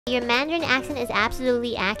Your Mandarin accent is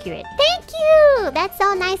absolutely accurate. Thank you! That's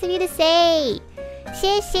so nice of you to say!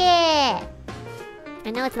 谢谢! I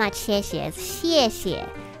know it's not 谢谢, it's 谢谢.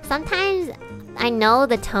 Sometimes I know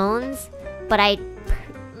the tones, but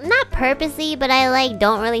not purposely, but I like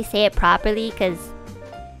don't really say it properly because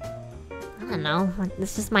I don't know,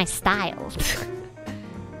 it's just my style.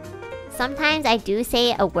 Sometimes I do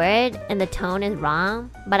say a word and the tone is wrong,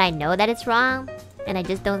 but I know that it's wrong, and I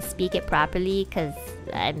just don't speak it properly because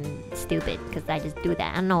I'm stupid, because I just do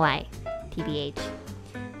that. I don't know why. TBH.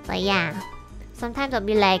 But yeah. Sometimes I'll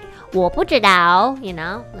be like, 我不知道, you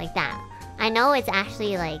know? Like that. I know it's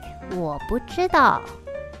actually like, 我不知道.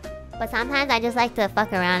 But sometimes I just like to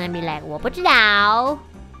fuck around and be like, 我不知道.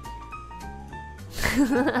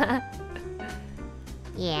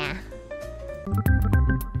 Yeah.